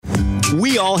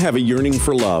We all have a yearning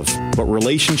for love, but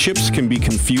relationships can be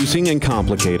confusing and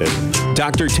complicated.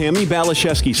 Dr. Tammy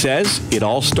Balashevsky says it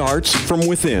all starts from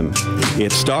within.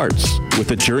 It starts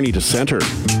with a journey to center.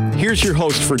 Here's your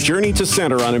host for Journey to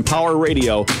Center on Empower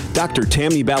Radio, Dr.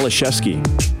 Tammy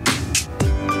Balashevsky.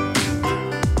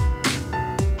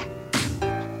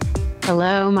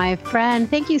 Hello, my friend.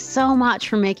 Thank you so much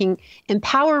for making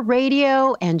Empower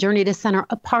Radio and Journey to Center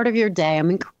a part of your day. I'm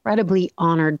incredibly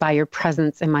honored by your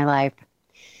presence in my life.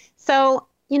 So,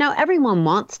 everyone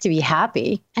wants to be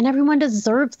happy and everyone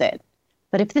deserves it.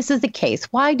 But if this is the case,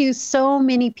 why do so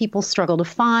many people struggle to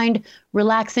find,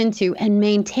 relax into, and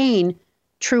maintain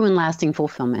true and lasting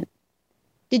fulfillment?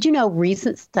 Did you know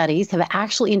recent studies have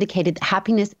actually indicated that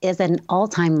happiness is at an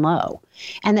all-time low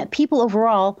and that people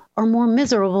overall are more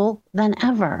miserable than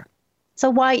ever? So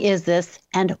why is this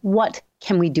and what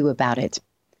can we do about it?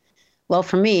 Well,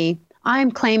 for me,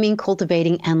 I'm claiming,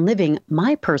 cultivating, and living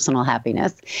my personal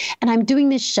happiness. And I'm doing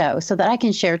this show so that I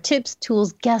can share tips,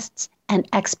 tools, guests, and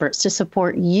experts to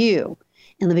support you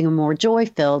in living a more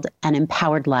joy-filled and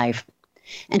empowered life.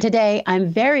 And today, I'm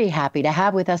very happy to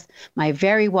have with us my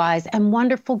very wise and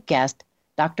wonderful guest,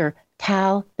 Dr.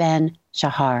 Tal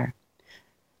Ben-Sharhar.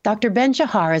 Dr.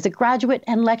 Ben-Sharhar is a graduate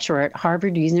and lecturer at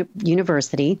Harvard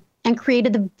University and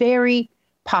created the very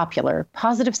popular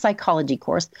positive psychology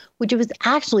course, which was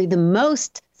actually the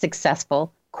most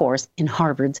successful course in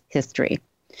Harvard's history.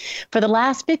 For the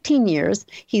last 15 years,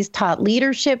 he's taught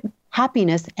leadership,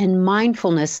 happiness, and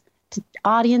mindfulness to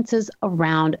audiences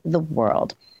around the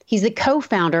world. He's the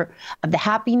co-founder of the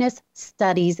Happiness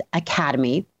Studies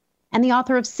Academy and the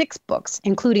author of 6 books,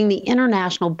 including the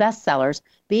international bestsellers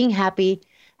Being Happy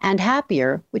and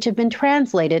Happier, which have been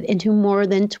translated into more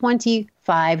than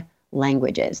 25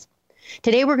 languages.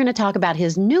 Today, we're going to talk about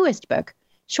his newest book,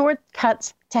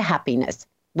 Shortcuts to Happiness,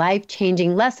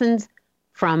 Life-Changing Lessons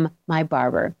from My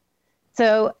Barber.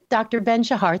 So, Dr.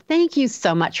 Ben-Sharhar, thank you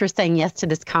so much for saying yes to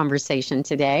this conversation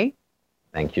today.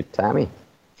 Thank you, Tammy.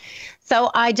 So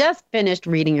I just finished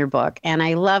reading your book and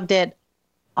I loved it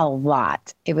a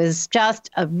lot. It was just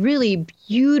a really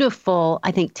beautiful,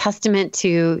 I think, testament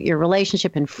to your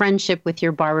relationship and friendship with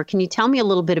your barber. Can you tell me a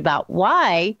little bit about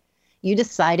why you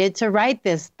decided to write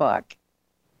this book?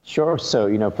 Sure. So,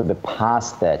 for the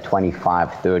past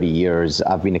 25, 30 years,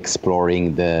 I've been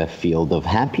exploring the field of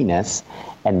happiness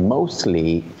and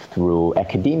mostly through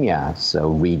academia. So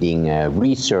reading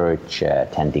research,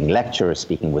 attending lectures,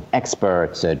 speaking with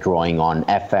experts, drawing on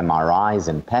fMRIs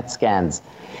and PET scans.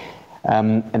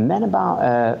 And then about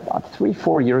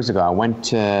 3-4 years ago, I went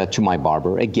to my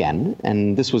barber again,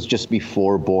 and this was just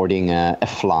before boarding a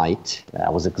flight. I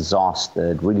was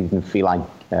exhausted, really didn't feel like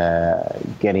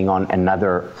getting on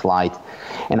another flight.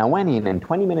 And I went in, and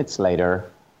 20 minutes later,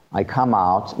 I come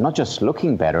out, not just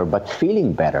looking better, but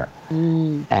feeling better.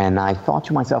 And I thought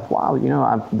to myself, wow,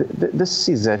 this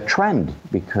is a trend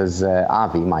because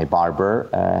Avi, my barber,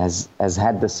 has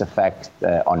had this effect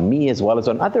on me as well as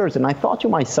on others. And I thought to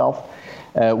myself,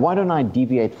 why don't I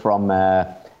deviate from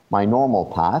my normal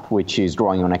path, which is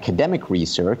drawing on academic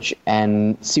research,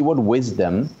 and see what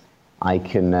wisdom I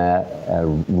can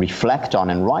reflect on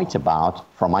and write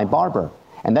about from my barber.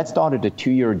 And that started a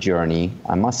 2-year journey,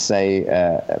 I must say,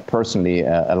 personally,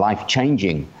 a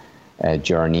life-changing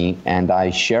journey. And I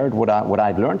shared what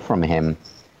I'd learned from him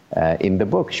in the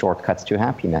book, Shortcuts to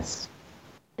Happiness.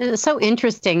 It's so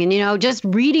interesting. And, just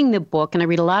reading the book, and I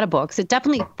read a lot of books, it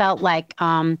definitely felt like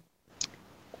a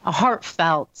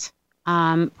heartfelt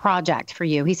project for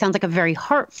you. He sounds like a very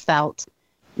heartfelt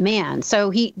man.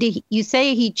 So you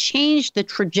say he changed the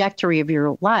trajectory of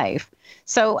your life.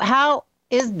 So how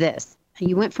is this?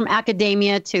 You went from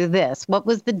academia to this. What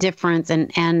was the difference,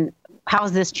 and how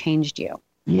has this changed you?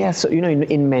 Yeah, so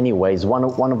in many ways, one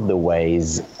of the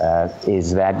ways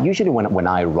is that usually when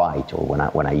I write, or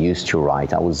when I used to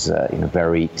write, I was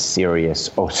very serious,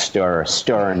 austere,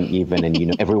 stern even,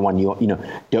 and everyone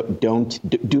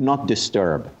do not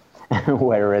disturb.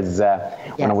 Whereas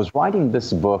when I was writing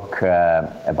this book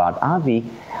about Avi,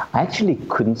 I actually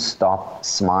couldn't stop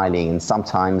smiling and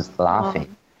sometimes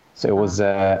laughing. So it was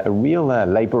a real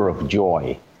labor of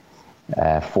joy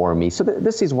for me. So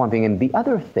this is one thing. And the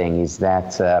other thing is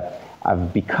that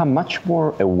I've become much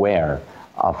more aware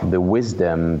of the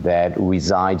wisdom that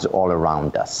resides all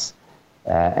around us,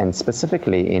 and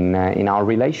specifically in our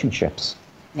relationships.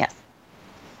 Yes.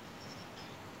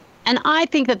 And I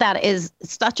think that is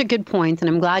such a good point, and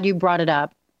I'm glad you brought it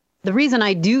up. The reason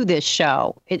I do this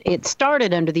show, it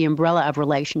started under the umbrella of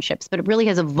relationships, but it really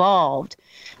has evolved.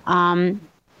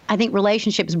 I think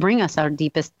relationships bring us our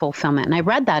deepest fulfillment. And I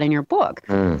read that in your book,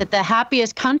 that the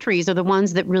happiest countries are the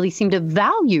ones that really seem to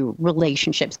value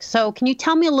relationships. So can you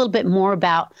tell me a little bit more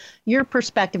about your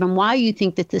perspective and why you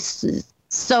think that this is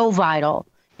so vital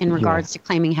in regards to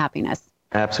claiming happiness?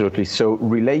 Absolutely. So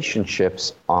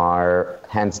relationships are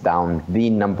hands down the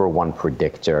number one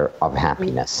predictor of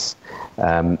happiness.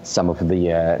 Some of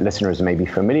the listeners may be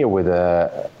familiar with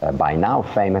a by now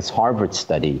famous Harvard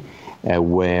study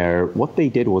where what they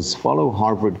did was follow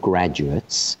Harvard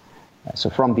graduates,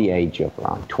 so from the age of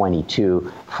around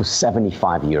 22 for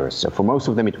 75 years. So for most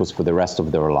of them, it was for the rest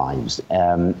of their lives,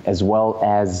 as well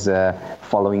as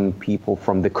following people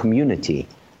from the community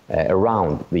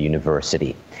around the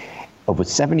university. Over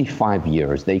 75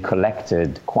 years, they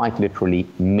collected quite literally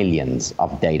millions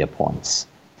of data points.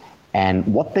 And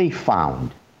what they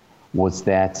found was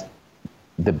that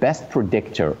the best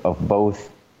predictor of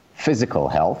both physical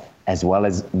health as well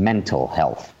as mental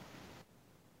health,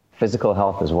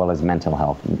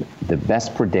 the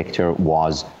best predictor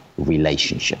was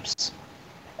relationships.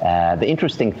 The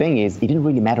interesting thing is it didn't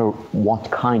really matter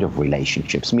what kind of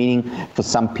relationships, meaning for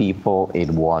some people it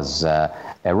was a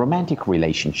romantic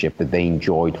relationship that they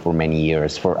enjoyed for many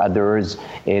years. For others,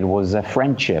 it was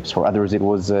friendships. For others, it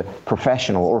was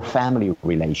professional or family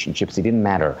relationships. It didn't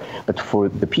matter. But for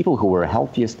the people who were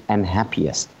healthiest and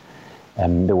happiest,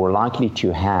 they were likely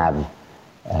to have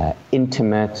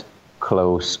intimate,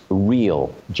 close,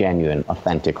 real, genuine,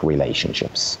 authentic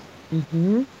relationships.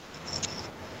 Mm-hmm.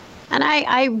 And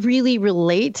I really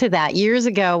relate to that. Years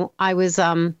ago, I was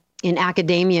in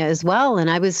academia as well, and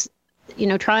I was,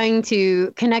 trying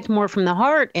to connect more from the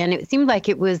heart, and it seemed like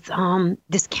it was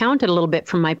discounted a little bit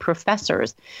from my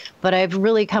professors. But I've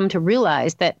really come to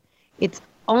realize that it's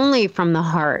only from the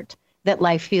heart that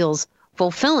life feels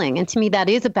fulfilling. And to me, that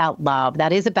is about love.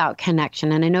 That is about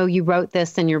connection. And I know you wrote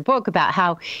this in your book about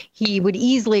how he would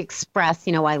easily express,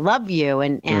 I love you.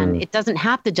 And it doesn't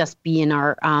have to just be in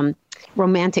our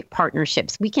romantic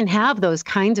partnerships. We can have those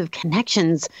kinds of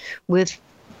connections with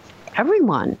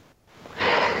everyone.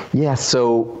 Yeah,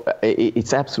 so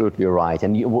it's absolutely right.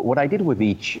 And what I did with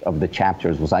each of the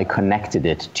chapters was I connected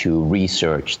it to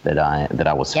research that I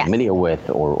was familiar with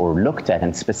or looked at.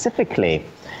 And specifically,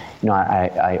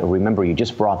 I remember you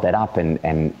just brought that up,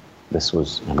 and this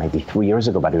was maybe 3 years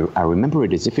ago, but I remember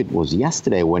it as if it was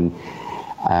yesterday when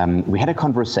we had a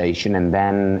conversation, and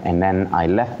then I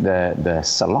left the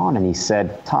salon, and he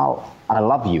said, "Tal, I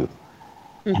love you."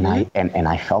 Mm-hmm. And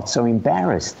I felt so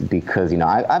embarrassed because,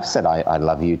 I've said I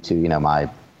love you to, my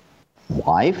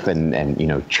wife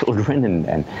and children,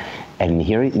 and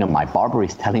here, my barber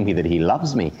is telling me that he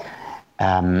loves me.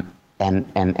 And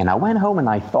I went home and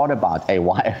I thought about A,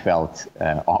 why I felt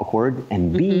awkward,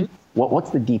 and B,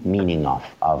 what's the deep meaning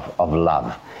of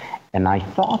love? And I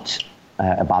thought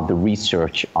about the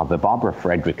research of Barbara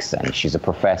Fredrickson. She's a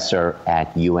professor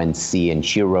at UNC, and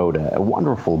she wrote a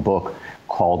wonderful book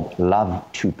called Love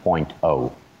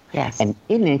 2.0. Yes. And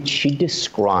in it, she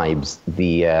describes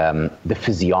the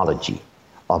physiology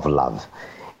of love.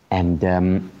 And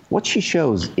what she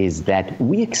shows is that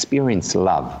we experience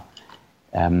love.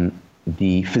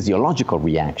 The physiological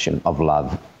reaction of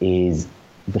love is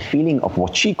the feeling of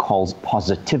what she calls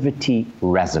positivity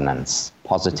resonance.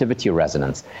 Positivity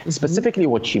resonance. Mm-hmm. Specifically,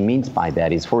 what she means by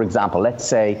that is, for example, let's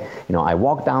say, I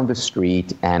walk down the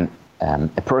street and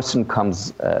a person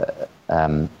comes,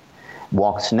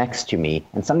 walks next to me,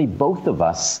 and suddenly both of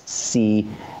us see,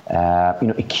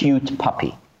 a cute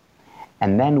puppy.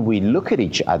 And then we look at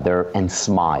each other and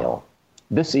smile.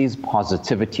 This is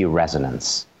positivity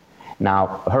resonance.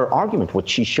 Now, her argument, what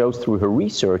she shows through her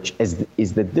research,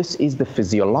 is that this is the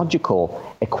physiological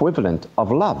equivalent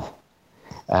of love.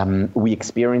 We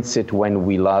experience it when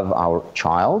we love our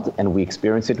child, and we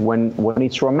experience it when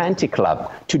it's romantic love,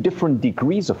 to different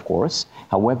degrees, of course.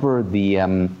 However, the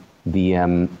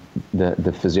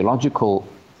physiological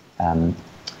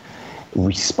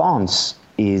response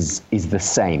is the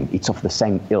same. It's of the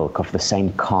same ilk, of the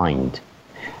same kind.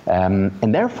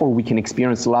 And therefore, we can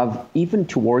experience love even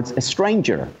towards a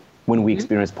stranger when we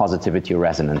experience positivity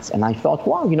resonance. And I thought,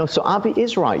 wow, so Avi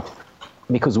is right,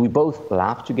 because we both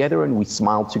laughed together and we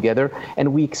smiled together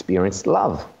and we experienced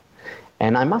love.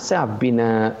 And I must say I've been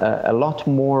a lot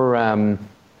more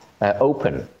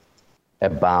open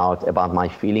about my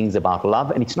feelings about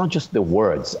love. And it's not just the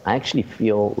words. I actually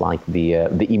feel like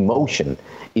the emotion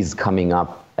is coming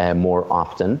up more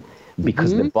often,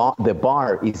 because the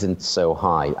bar isn't so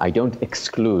high. I don't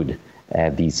exclude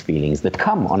these feelings that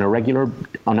come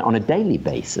on a daily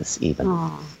basis even.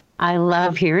 Oh, I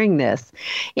love hearing this.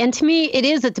 And to me,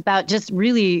 it's about just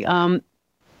really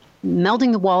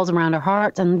melting the walls around our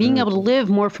hearts and being able to live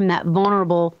more from that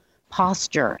vulnerable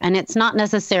posture. And it's not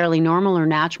necessarily normal or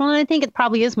natural. And I think it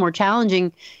probably is more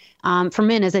challenging for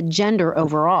men as a gender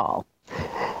overall.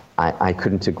 I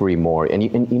couldn't agree more.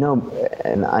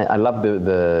 And I love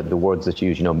the words that you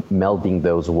use, melding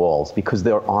those walls, because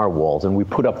there are walls and we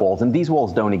put up walls, and these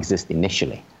walls don't exist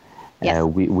initially. Yes,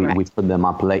 we put them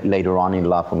up later on in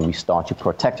life when we start to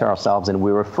protect ourselves, and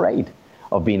we're afraid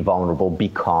of being vulnerable,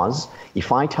 because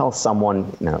if I tell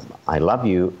someone, I love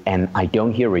you, and I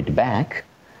don't hear it back,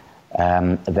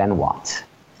 then what?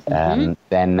 Then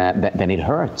it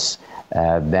hurts.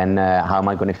 Then how am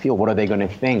I going to feel? What are they going to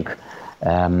think?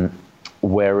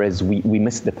 Whereas we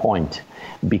miss the point,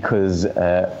 because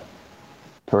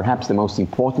perhaps the most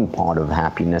important part of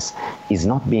happiness is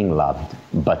not being loved,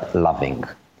 but loving.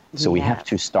 So we have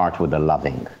to start with the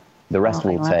loving. The rest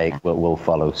will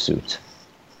follow suit.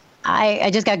 I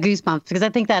just got goosebumps, because I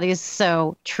think that is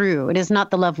so true. It is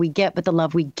not the love we get, but the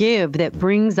love we give that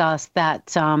brings us that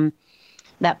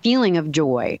feeling of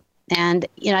joy. And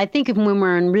I think when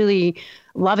we're in really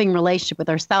loving relationship with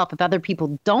ourselves, if other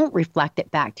people don't reflect it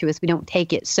back to us, we don't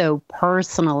take it so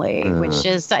personally, which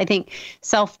is, I think,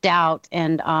 self-doubt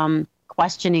and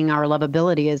questioning our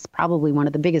lovability is probably one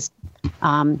of the biggest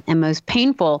and most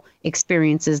painful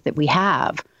experiences that we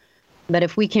have. But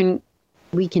if we can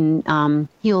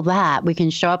heal that, we can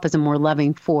show up as a more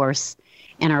loving force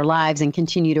in our lives and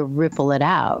continue to ripple it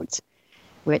out,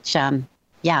 which,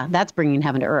 that's bringing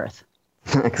heaven to earth.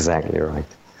 Exactly right.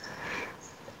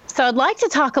 So I'd like to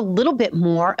talk a little bit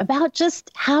more about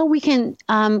just how we can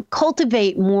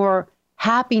cultivate more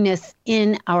happiness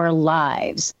in our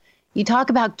lives. You talk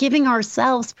about giving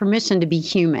ourselves permission to be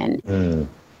human.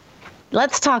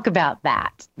 Let's talk about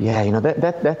that. Yeah,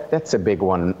 that's a big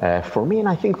one for me, and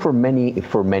I think for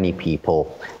many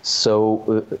people.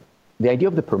 So the idea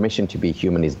of the permission to be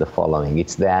human is the following.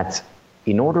 It's that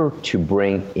in order to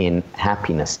bring in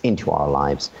happiness into our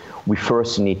lives, we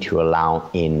first need to allow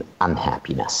in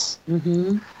unhappiness.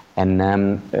 And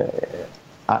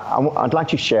I'd like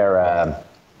to share a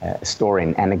story,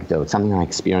 an anecdote, something I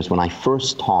experienced when I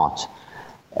first taught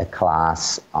a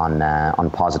class on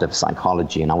positive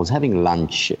psychology, and I was having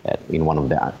lunch in one of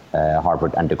the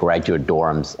Harvard undergraduate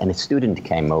dorms, and a student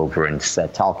came over and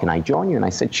said, "Tal, can I join you?" And I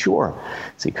said, "Sure."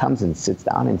 So he comes and sits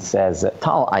down and says,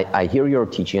 "Tal, I hear you're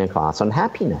teaching a class on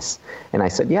happiness." And I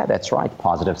said, "Yeah, that's right,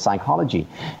 positive psychology."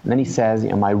 And then he says,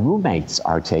 "My roommates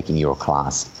are taking your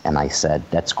class." And I said,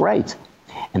 "That's great."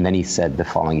 And then he said the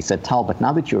following. He said, "Tal, but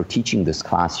now that you're teaching this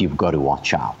class, you've got to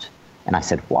watch out." And I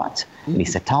said, "What?" And he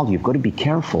said, "Tal, you've got to be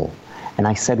careful." And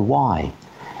I said, "Why?"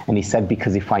 And he said,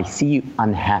 "Because if I see you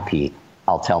unhappy,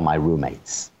 I'll tell my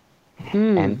roommates."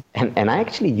 And I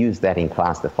actually used that in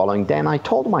class the following day. And I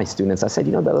told my students, I said,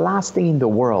 the last thing in the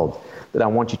world that I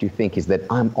want you to think is that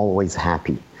I'm always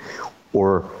happy,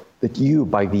 or that you,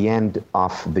 by the end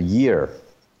of the year,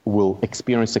 will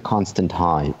experience a constant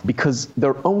high, because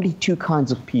there are only two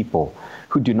kinds of people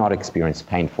who do not experience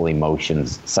painful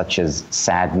emotions, such as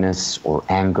sadness or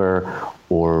anger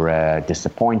or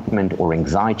disappointment or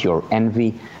anxiety or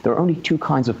envy. There are only two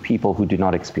kinds of people who do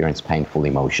not experience painful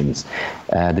emotions.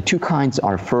 The two kinds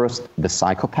are, first, the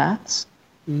psychopaths,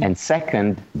 and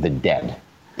second, the dead.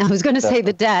 I was going to say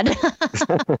the dead.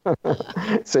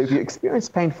 So if you experience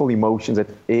painful emotions,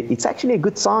 it's actually a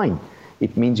good sign.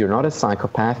 It means you're not a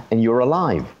psychopath and you're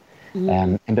alive.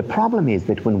 And the problem is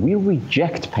that when we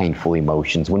reject painful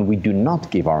emotions, when we do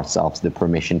not give ourselves the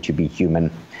permission to be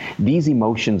human, these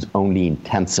emotions only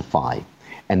intensify,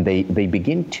 and they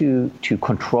begin to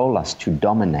control us, to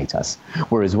dominate us.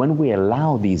 Whereas when we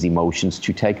allow these emotions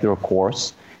to take their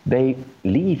course, they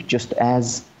leave just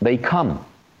as they come.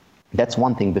 That's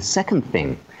one thing. The second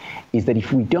thing is that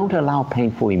if we don't allow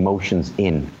painful emotions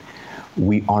in,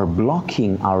 we are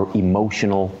blocking our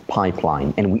emotional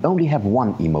pipeline. And we only have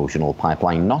one emotional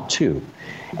pipeline, not two.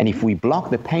 And if we block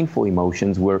the painful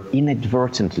emotions, we're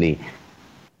inadvertently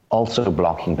also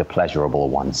blocking the pleasurable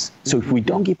ones. So if we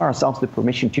don't give ourselves the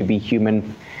permission to be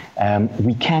human,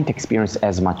 we can't experience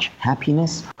as much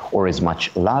happiness or as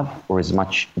much love or as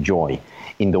much joy.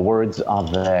 In the words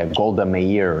of Golda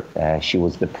Meir, she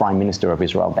was the Prime Minister of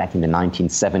Israel back in the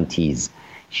 1970s.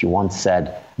 She once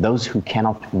said, "Those who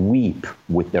cannot weep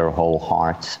with their whole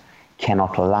heart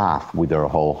cannot laugh with their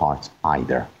whole heart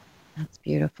either." That's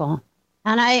beautiful.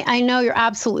 And I know you're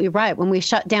absolutely right. When we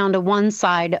shut down to one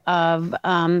side of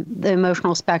the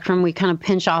emotional spectrum, we kind of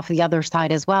pinch off the other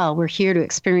side as well. We're here to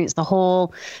experience the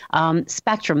whole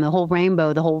spectrum, the whole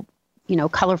rainbow, the whole,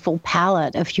 colorful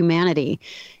palette of humanity.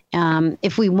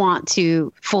 if we want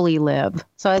to fully live.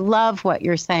 So I love what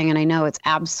you're saying, and I know it's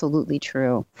absolutely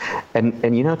true. And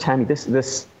Tammy,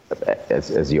 this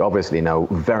as you obviously know,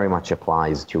 very much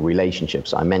applies to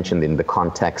relationships. I mentioned in the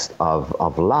context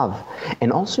of love,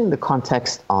 and also in the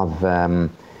context of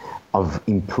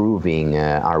improving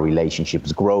our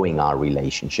relationships, growing our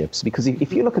relationships. Because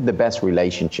if you look at the best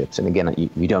relationships, and again,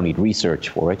 you don't need research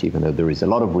for it, even though there is a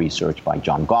lot of research by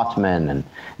John Gottman and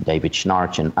David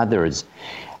Schnarch and others,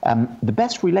 the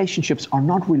best relationships are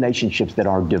not relationships that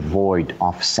are devoid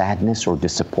of sadness or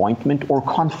disappointment or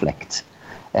conflict.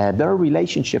 There are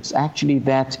relationships actually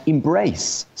that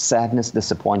embrace sadness,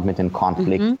 disappointment, and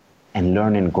conflict, and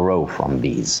learn and grow from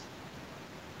these.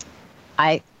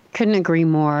 I couldn't agree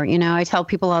more. I tell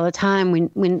people all the time,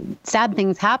 when sad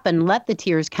things happen, let the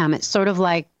tears come. It's sort of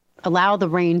like allow the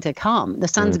rain to come. The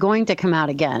sun's going to come out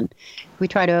again. If we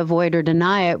try to avoid or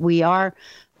deny it, we are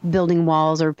building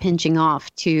walls or pinching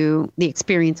off to the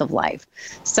experience of life.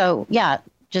 So yeah,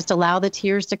 just allow the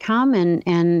tears to come,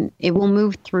 and it will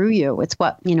move through you. It's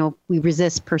what, we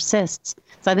resist persists.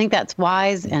 So I think that's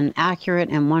wise and accurate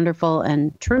and wonderful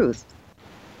and truth.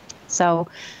 So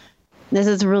this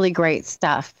is really great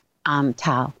stuff,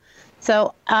 Tal.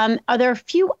 So are there a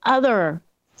few other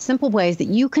simple ways that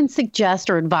you can suggest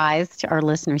or advise to our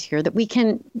listeners here that we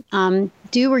can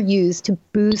do or use to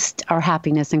boost our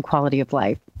happiness and quality of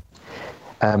life?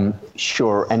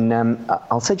 Sure. And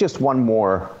I'll say just one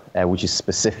more, which is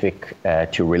specific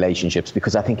to relationships,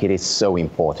 because I think it is so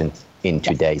important in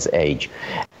today's age.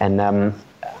 And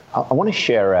I want to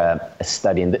share a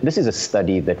study, and this is a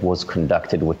study that was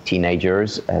conducted with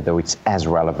teenagers, though it's as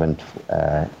relevant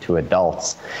to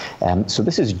adults. So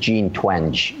this is Jean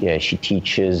Twenge. She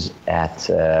teaches at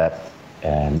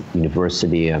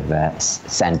University of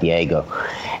San Diego.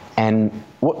 And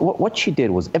what she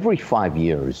did was every 5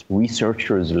 years,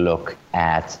 researchers look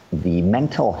at the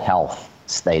mental health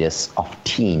status of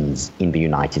teens in the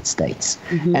United States.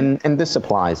 And this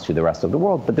applies to the rest of the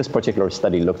world, but this particular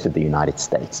study looked at the United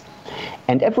States.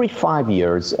 And every 5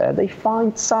 years, they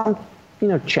find some,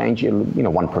 change,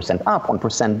 1% up,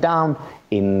 1% down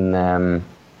in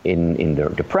their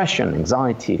depression,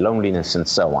 anxiety, loneliness, and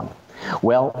so on.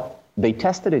 Well, they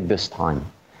tested it this time,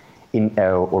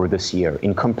 or this year,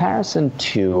 in comparison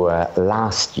to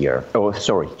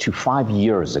to 5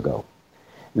 years ago.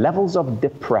 Levels of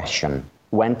depression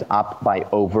went up by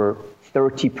over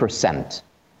 30%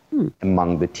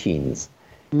 among the teens.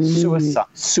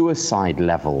 Suicide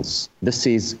levels, this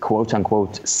is quote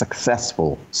unquote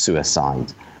successful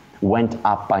suicide, went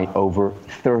up by over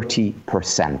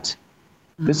 30%.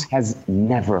 This has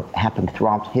never happened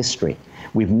throughout history.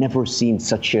 We've never seen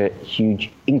such a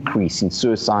huge increase in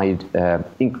suicide,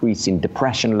 increase in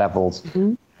depression levels,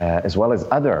 as well as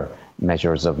other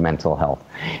measures of mental health.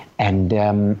 And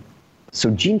so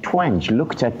Jean Twenge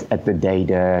looked at the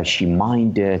data, she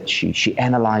mined it, she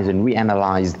analyzed and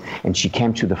reanalyzed, and she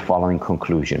came to the following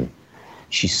conclusion.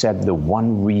 She said the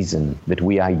one reason that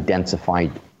we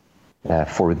identified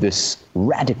for this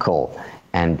radical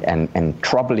and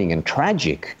troubling and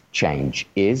tragic change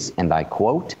is, and I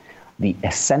quote, the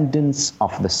ascendance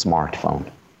of the smartphone.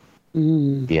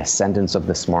 The ascendance of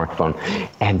the smartphone.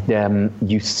 And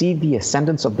you see the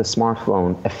ascendance of the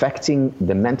smartphone affecting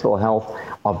the mental health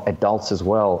of adults as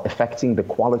well, affecting the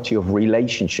quality of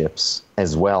relationships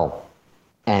as well.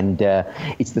 And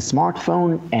it's the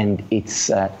smartphone and it's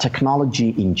technology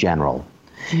in general.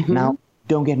 Now,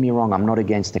 don't get me wrong, I'm not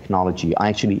against technology. I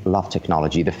actually love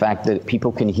technology. The fact that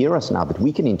people can hear us now, that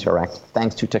we can interact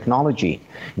thanks to technology.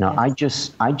 Now, I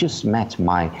just met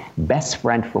my best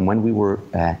friend from when we were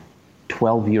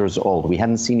 12 years old. We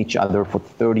hadn't seen each other for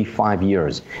 35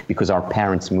 years because our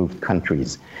parents moved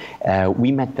countries.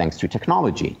 We met thanks to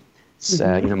technology.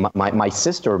 So, my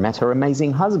sister met her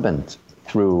amazing husband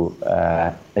through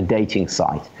a dating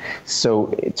site. So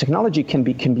technology can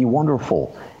be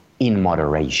wonderful in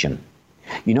moderation.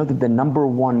 You know that the number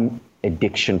one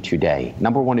addiction today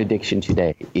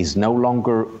is no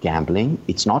longer gambling.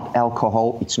 It's not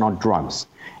alcohol. It's not drugs.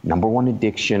 Number one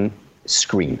addiction,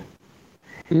 screen.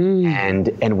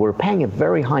 And we're paying a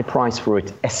very high price for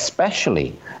it,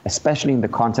 especially in the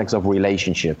context of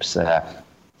relationships.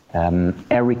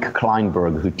 Eric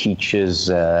Kleinberg, who teaches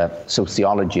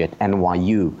sociology at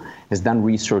NYU, has done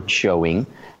research showing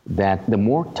that the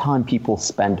more time people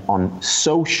spend on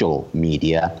social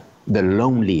media, the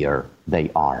lonelier they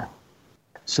are.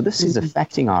 So this is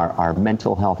affecting our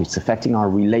mental health. It's affecting our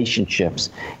relationships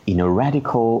in a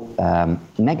radical,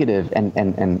 negative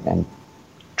and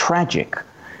tragic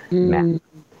manner.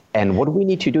 And what we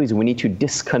need to do is we need to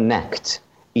disconnect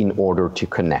in order to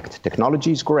connect.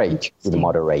 Technology is great with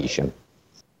moderation.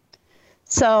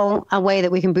 So a way that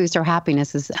we can boost our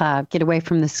happiness is get away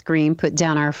from the screen, put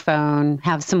down our phone,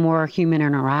 have some more human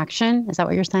interaction. Is that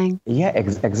what you're saying? Yeah,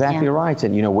 exactly right.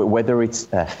 And, whether it's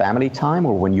family time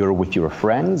or when you're with your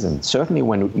friends, and certainly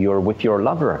when you're with your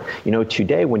lover,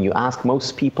 today when you ask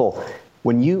most people,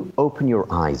 when you open your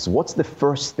eyes, what's the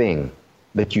first thing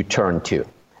that you turn to?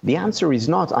 The answer is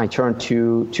not I turn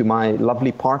to my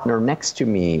lovely partner next to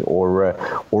me or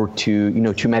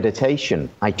to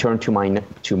meditation. I turn to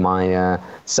my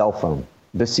cell phone.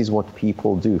 This is what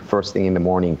people do first thing in the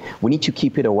morning. We need to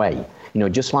keep it away.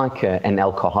 Just like an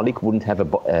alcoholic wouldn't have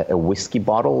a whiskey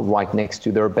bottle right next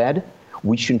to their bed,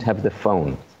 we shouldn't have the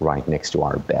phone right next to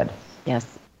our bed.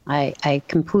 Yes. I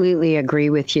completely agree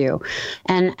with you.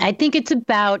 And I think it's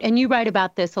about, and you write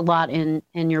about this a lot in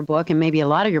your book and maybe a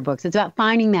lot of your books, it's about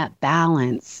finding that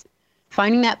balance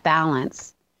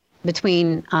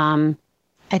between, I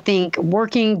think,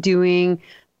 working, doing,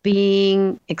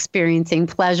 being, experiencing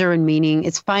pleasure and meaning.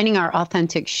 It's finding our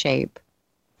authentic shape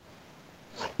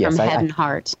from head and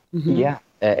heart. Mm-hmm. Yeah.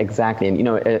 Exactly. And,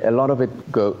 a lot of it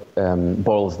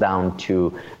boils down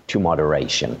to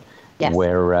moderation. Yes.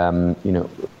 Where,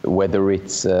 whether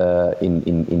it's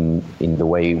in the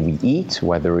way we eat,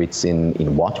 whether it's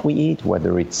in what we eat,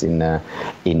 whether it's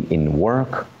in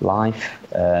work, life,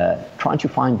 trying to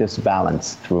find this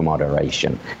balance through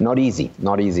moderation. Not easy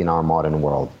in our modern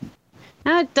world.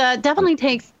 It definitely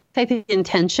takes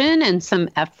intention and some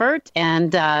effort,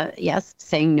 and yes,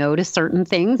 saying no to certain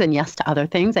things and yes to other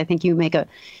things. I think you make a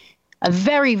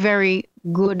very, very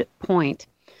good point.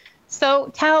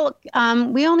 So, Tal,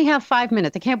 we only have 5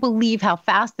 minutes. I can't believe how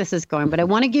fast this is going, but I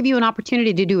want to give you an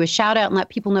opportunity to do a shout out and let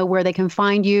people know where they can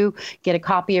find you, get a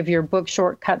copy of your book,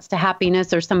 Shortcuts to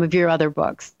Happiness, or some of your other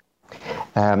books.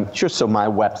 Sure. So my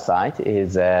website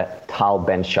is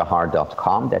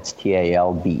talbenshahar.com. That's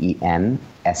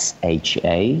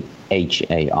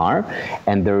TALBENSHAHAR.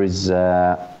 And there is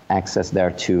access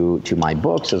there to my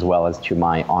books as well as to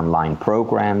my online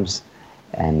programs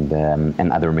and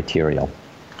other material.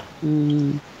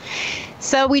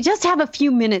 So we just have a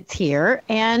few minutes here,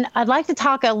 and I'd like to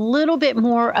talk a little bit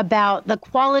more about the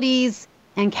qualities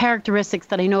and characteristics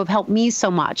that I know have helped me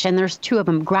so much. And there's two of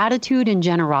them, gratitude and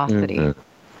generosity.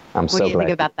 Mm-hmm. What do you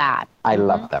think about that? I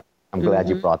love them. I'm glad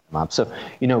you brought them up. So,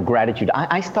 gratitude.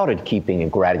 I started keeping a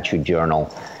gratitude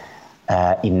journal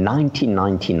in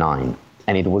 1999,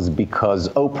 and it was because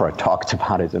Oprah talked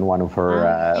about it in one of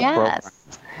her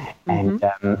programs. And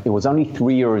it was only 4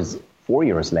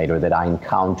 years later that I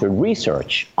encountered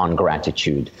research on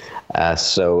gratitude.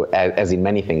 So as in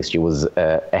many things, she was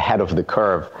ahead of the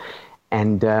curve.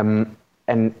 And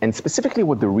specifically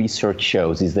what the research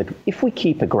shows is that if we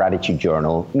keep a gratitude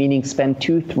journal, meaning spend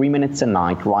 2-3 minutes a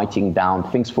night writing down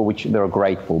things for which they're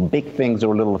grateful, big things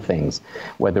or little things,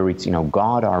 whether it's,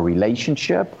 God, our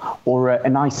relationship, or a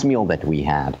nice meal that we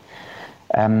had.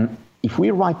 If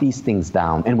we write these things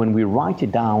down, and when we write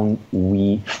it down,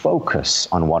 we focus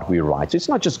on what we write. So it's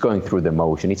not just going through the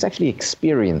motion; it's actually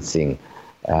experiencing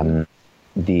the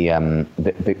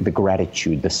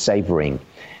gratitude, the savoring.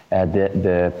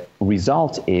 The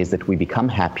result is that we become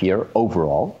happier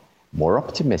overall, more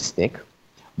optimistic,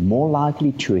 more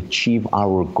likely to achieve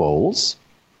our goals.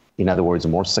 In other words,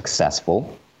 more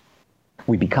successful.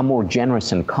 We become more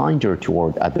generous and kinder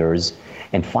toward others,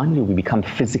 and finally, we become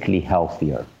physically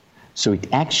healthier. So it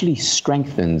actually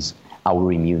strengthens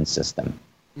our immune system.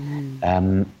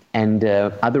 And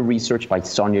other research by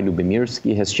Sonia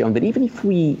Lubomyrsky has shown that even if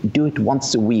we do it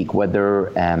once a week,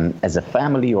 whether as a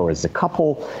family or as a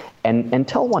couple, and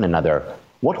tell one another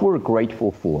what we're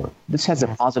grateful for, this has a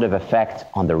positive effect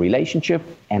on the relationship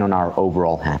and on our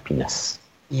overall happiness.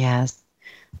 Yes.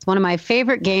 It's one of my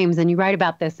favorite games, and you write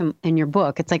about this in your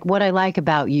book. It's like what I like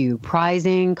about you,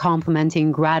 prizing,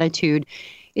 complimenting, gratitude.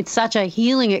 It's such a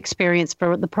healing experience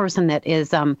for the person that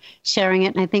is sharing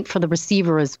it, and I think for the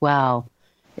receiver as well.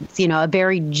 It's, a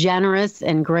very generous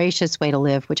and gracious way to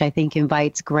live, which I think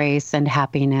invites grace and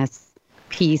happiness,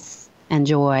 peace and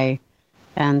joy.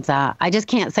 And I just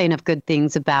can't say enough good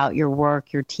things about your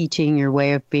work, your teaching, your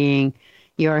way of being.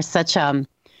 You're such a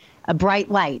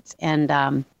bright light,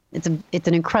 and it's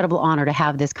an incredible honor to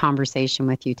have this conversation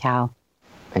with you, Tal.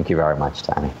 Thank you very much,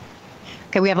 Tammy.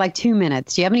 Okay, we have like 2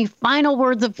 minutes. Do you have any final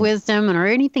words of wisdom or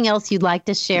anything else you'd like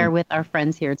to share with our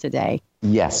friends here today?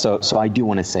 Yes, so I do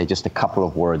want to say just a couple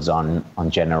of words on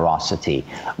generosity.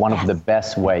 One of the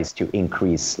best ways to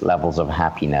increase levels of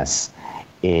happiness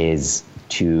is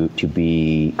to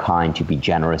be kind, to be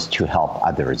generous, to help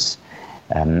others.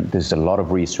 There's a lot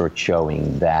of research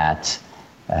showing that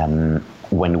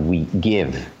when we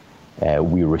give,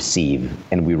 we receive,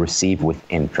 and we receive with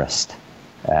interest.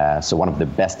 So one of the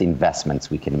best investments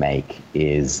we can make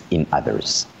is in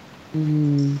others.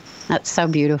 That's so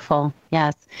beautiful.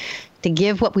 Yes. To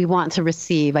give what we want to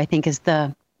receive, I think, is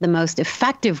the most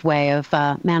effective way of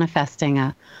manifesting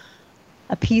a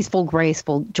peaceful,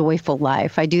 graceful, joyful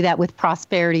life. I do that with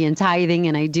prosperity and tithing,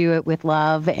 and I do it with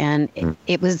love. And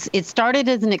it started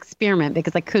as an experiment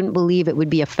because I couldn't believe it would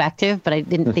be effective, but I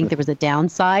didn't think there was a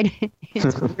downside.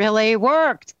 It really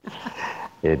worked.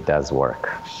 It does work.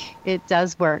 It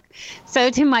does work. So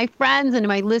to my friends and to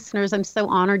my listeners, I'm so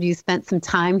honored you spent some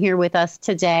time here with us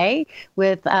today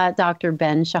with Dr.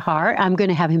 Ben-Sharhar. I'm going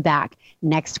to have him back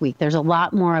next week. There's a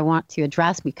lot more I want to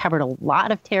address. We covered a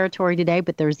lot of territory today,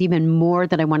 but there's even more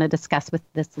that I want to discuss with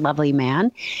this lovely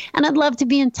man. And I'd love to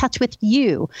be in touch with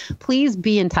you. Please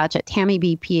be in touch at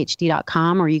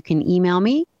tammybphd.com, or you can email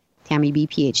me,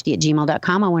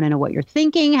 tammybphd@gmail.com. I want to know what you're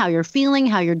thinking, how you're feeling,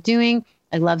 how you're doing.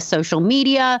 I love social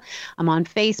media. I'm on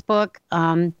Facebook.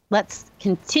 Let's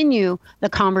continue the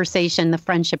conversation, the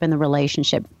friendship, and the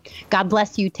relationship. God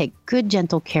bless you. Take good,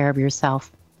 gentle care of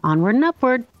yourself. Onward and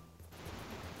upward.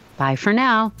 Bye for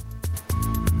now.